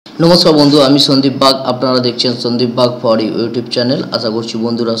नमस्कार बंधु आमी सन्दीप बाग आपनारा देखছেন सन्दीप बाग फर यूट्यूब चैनल। आशा करছি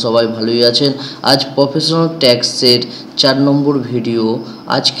बंधुरा सबाई भालोई आছেন। आज प्रोफेशनल टैक्सের 4 নম্বর ভিডিও।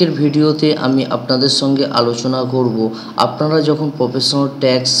 আজকের ভিডিওতে আমি আপনাদের সঙ্গে আলোচনা করব আপনারা যখন প্রফেশনাল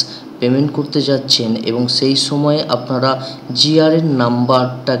ট্যাক্স পেমেন্ট করতে যাচ্ছেন এবং সেই সময়ে আপনারা জিআরএন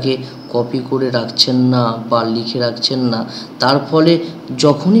নাম্বারটাকে কপি করে রাখছেন না বা লিখে রাখছেন না, তার ফলে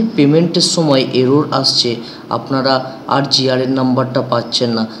যখনই পেমেন্টের সময় এরর আসছে আপনারা আর জিআরএন নাম্বারটা পাচ্ছেন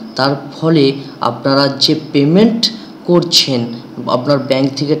না। তার ফলে আপনারা যে পেমেন্ট করছেন আপনার ব্যাংক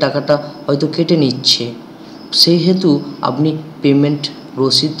থেকে টাকাটা হয়তো কেটে নিচ্ছে, সেই হেতু আপনি পেমেন্ট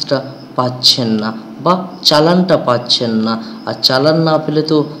রসিদটা পাচ্ছেন না বা চালানটা পাচ্ছেন না। আর চালান না পেলে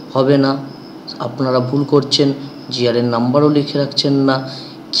তো হবে না, আপনারা ভুল করছেন, জিআরএন নাম্বারও লিখে রাখছেন না।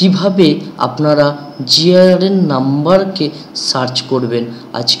 কিভাবে আপনারা জিআরএন নাম্বারকে সার্চ করবেন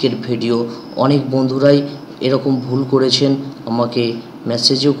আজকের ভিডিও। অনেক বন্ধুরাই এরকম ভুল করেছেন, আমাকে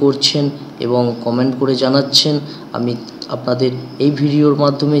মেসেজও করছেন এবং কমেন্ট করে জানাচ্ছেন। আমি আপনাদের এই ভিডিওর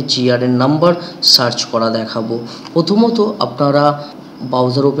মাধ্যমে জিআরএন নাম্বার সার্চ করা দেখাবো। প্রথমত আপনারা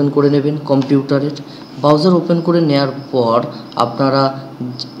ব্রাউজার ওপেন করে নেবেন, কম্পিউটারের ব্রাউজার ওপেন করে নেওয়ার পর আপনারা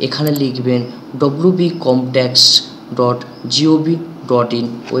এখানে লিখবেন wp.comtax.gov.in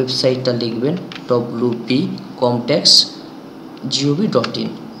ওয়েবসাইটটা লিখবেন wp.comtax.gov.in।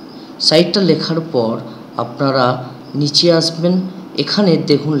 সাইটটা লেখার পর আপনারা নিচে আসবেন, এখানে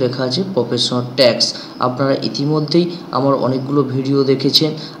দেখুন লেখা আছে প্রফেশনাল ট্যাক্স। আপনারা ইতিমধ্যেই আমার অনেকগুলো ভিডিও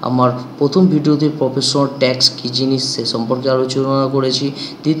দেখেছেন। আমার প্রথম ভিডিওতে প্রফেশনাল ট্যাক্স কী জিনিস সে সম্পর্কে আলোচনা করেছি,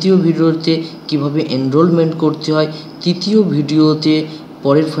 দ্বিতীয় ভিডিওতে কিভাবে এনরোলমেন্ট করতে হয়, তৃতীয় ভিডিওতে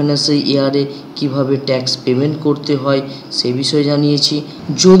পরের ফাইন্যান্সিয়াল ইয়ারে কিভাবে ট্যাক্স পেমেন্ট করতে হয় সেই বিষয়ে জানিয়েছি।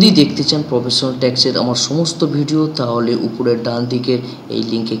 যদি দেখতে চান প্রফেশনাল ট্যাক্সের আমার সমস্ত ভিডিও তাহলে উপরের ডান দিকের এই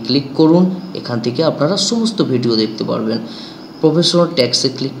লিঙ্কে ক্লিক করুন, এখান থেকে আপনারা সমস্ত ভিডিও দেখতে পারবেন। প্রফেশনাল ট্যাক্সে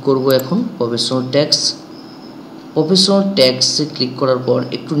ক্লিক করব এখন। প্রফেশনাল ট্যাক্সে ক্লিক করার পর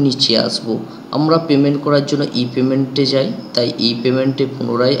একটু নিচে আসব, আমরা পেমেন্ট করার জন্য ই পেমেন্টে যাই, তাই ই পেমেন্টে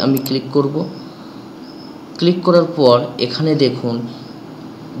পুনরায় আমি ক্লিক করব। ক্লিক করার পর এখানে দেখুন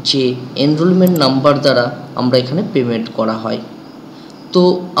যে এনরোলমেন্ট নাম্বার দ্বারা আমরা এখানে পেমেন্ট করা হয়, তো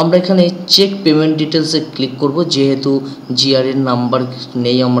আমরা এখানে চেক পেমেন্ট ডিটেলসে ক্লিক করব। যেহেতু জিআরএন নাম্বার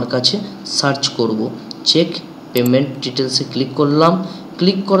নেই আমার কাছে, সার্চ করব চেক পেমেন্ট ডিটেলসে ক্লিক করলাম।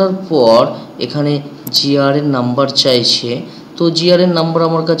 ক্লিক করার পর এখানে জিআরএন নাম্বার চাইছে, তো জিআরএন নাম্বার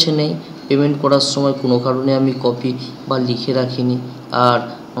আমার কাছে নেই। পেমেন্ট করার সময় কোনো কারণে আমি কপি বা লিখে রাখিনি, আর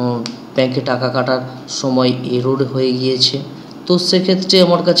ব্যাংকে টাকা কাটার সময় এরর হয়ে গিয়েছে, তো সেক্ষেত্রে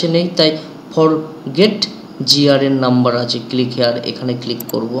আমার কাছে নেই। তাই ফরগেট জিআরএন নাম্বার আছে, ক্লিক হেয়ার, এখানে ক্লিক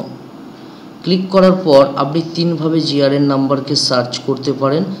করব। ক্লিক করার পর আপনি তিনভাবে জিআরএন নাম্বারকে সার্চ করতে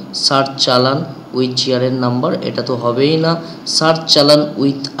পারেন। সার্চ চালান উইথ জিআরএন নাম্বার, এটা তো হবেই না। সার্চ চালান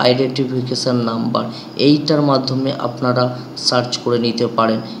উইথ আইডেন্টিফিকেশান নাম্বার, এইটার মাধ্যমে আপনারা সার্চ করে নিতে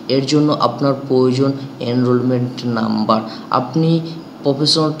পারেন। এর জন্য আপনার প্রয়োজন এনরোলমেন্ট নাম্বার। আপনি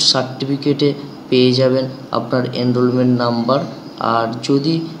প্রফেশনাল সার্টিফিকেটে পেয়ে যাবেন আপনার এনরোলমেন্ট নাম্বার, আর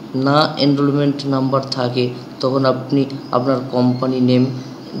যদি না এনরোলমেন্ট নাম্বার থাকে তখন আপনি আপনার কোম্পানি নেম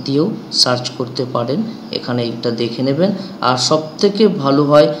দিয়েও সার্চ করতে পারেন, এখানে এটা দেখে নেবেন। আর সবথেকে ভালো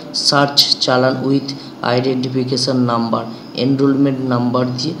হয় সার্চ চালান with identification number, enrolment number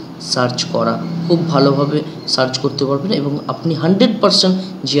দিয়ে সার্চ করা, খুব ভালোভাবে সার্চ করতে পারবেন এবং আপনি 100%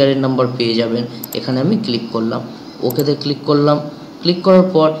 জিআরএন নাম্বার পেয়ে যাবেন। এখানে আমি ক্লিক করলাম, ওকেতে ক্লিক করলাম। ক্লিক করার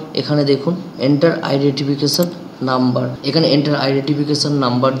পর এখানে দেখুন এন্টার আইডেন্টিফিকেশান নাম্বার, এখানে এন্টার আইডেন্টিফিকেশান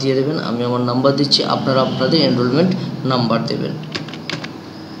নাম্বার দিয়ে দেবেন। আমি আমার নাম্বার দিচ্ছি, আপনারা আপনাদের এনরোলমেন্ট নাম্বার দেবেন।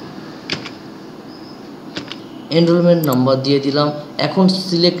 এনরোলমেন্ট নাম্বার দিয়ে দিলাম। এখন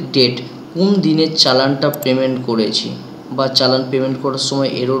সিলেক্ট ডেট, কোন দিনে চালানটা পেমেন্ট করেছি বা চালান পেমেন্ট করার সময়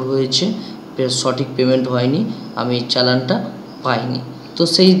এরর হয়েছে, সঠিক পেমেন্ট হয়নি, আমি চালানটা পাইনি, তো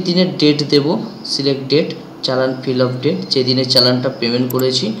সেই দিনের ডেট দেব। সিলেক্ট ডেট, চালান ফিল আপ ডেট, যেদিনে চালানটা পেমেন্ট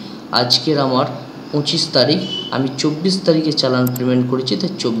করেছি। আজকের আমার 25 তারিখ, আমি 24 তারিখে চালান পেমেন্ট করেছি,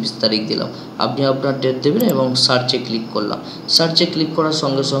 তাই 24 তারিখ দিলাম। আপনি আপনার ডেট দেবেন এবং সার্চে ক্লিক করলাম। সার্চে ক্লিক করার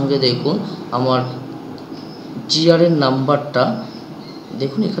সঙ্গে সঙ্গে দেখুন আমার জিআরএন নাম্বারটা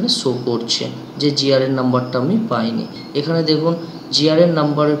দেখুন এখানে শো করছে যে জিআরএন নাম্বারটা আমি পাইনি। এখানে দেখুন জিআরএন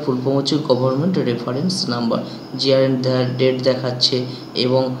নাম্বারের ফুল ফর্ম হচ্ছে government reference number. GRN date দেখাচ্ছে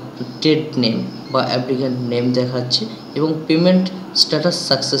এবং ট্রেড নেম বা অ্যাপ্লিক্যান্ট নেম দেখাচ্ছে এবং পেমেন্ট স্ট্যাটাস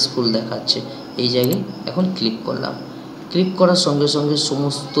সাকসেসফুল দেখাচ্ছে। এই জায়গায় এখন ক্লিক করলাম। ক্লিক করার সঙ্গে সঙ্গে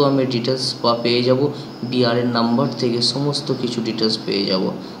সমস্ত আমি ডিটেলস পেয়ে যাব, বিআরএন নাম্বার থেকে সমস্ত কিছু ডিটেলস পেয়ে যাব।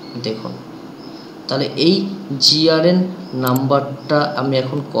 দেখুন তাহলে এই জিআরএন নাম্বারটা আমি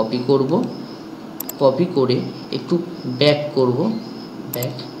এখন কপি করব, কপি করে একটু ব্যাক করব,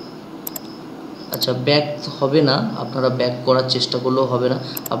 ব্যাক আচ্ছা, ব্যাক হবে না, আপনারা ব্যাক করার চেষ্টা করলেও হবে না,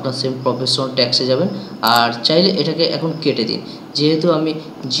 আপনার সেম প্রফেশনাল ট্যাক্সে যাবেন। আর চাইলে এটাকে এখন কেটে দিন, যেহেতু আমি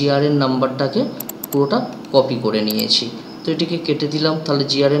জিআরএন নাম্বারটাকে পুরোটা কপি করে নিয়েছি, তো এটিকে কেটে দিলাম। তাহলে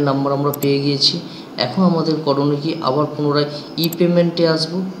জিআরএন নাম্বার আমরা পেয়ে গিয়েছি। এখন আমাদের করণীয় কি, আবার পুনরায় ই পেমেন্টে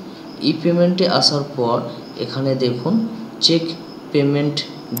আসবো। ই পেমেন্টে আসার পর এখানে দেখুন চেক পেমেন্ট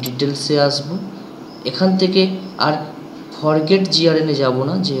ডিটেলসে আসবো। এখান থেকে আর ফরগেট জিআরএনে যাব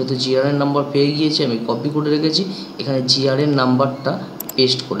না, যেহেতু জিআরএন নাম্বার পেয়ে গিয়েছি, আমি কপি করে রেখেছি। এখানে জিআরএন নাম্বারটা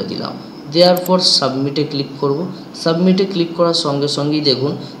পেস্ট করে দিলাম, দেওয়ার পর সাবমিটে ক্লিক করব। সাবমিটে ক্লিক করার সঙ্গে সঙ্গেই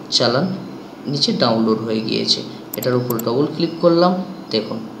দেখুন চালান নিচে ডাউনলোড হয়ে গিয়েছে। এটার উপর ডবল ক্লিক করলাম,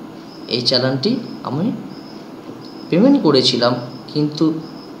 দেখুন এই চালানটি আমি পেমেন্ট করেছিলাম, কিন্তু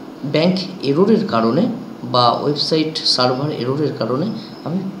ব্যাংক এররের কারণে বা ওয়েবসাইট সার্ভার এররের কারণে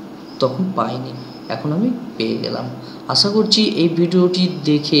আমি তখন পাইনি, এখন আমি পেয়ে গেলাম। আশা করছি এই ভিডিওটি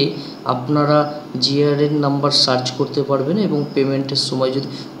দেখে আপনারা জিআরএন নাম্বার সার্চ করতে পারবেন এবং পেমেন্টের সময় যদি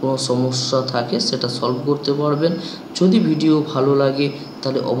কোনো সমস্যা থাকে সেটা সলভ করতে পারবেন। যদি ভিডিও ভালো লাগে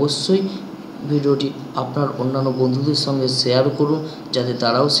তাহলে অবশ্যই ভিডিওটি আপনার অন্যান্য বন্ধুদের সঙ্গে শেয়ার করুন, যাতে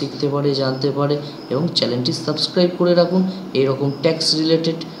তারাও শিখতে পারে, জানতে পারে, এবং চ্যানেলটি সাবস্ক্রাইব করে রাখুন এইরকম ট্যাক্স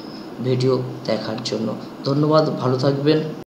রিলেটেড ভিডিও দেখার জন্য। ধন্যবাদ, ভালো থাকবেন।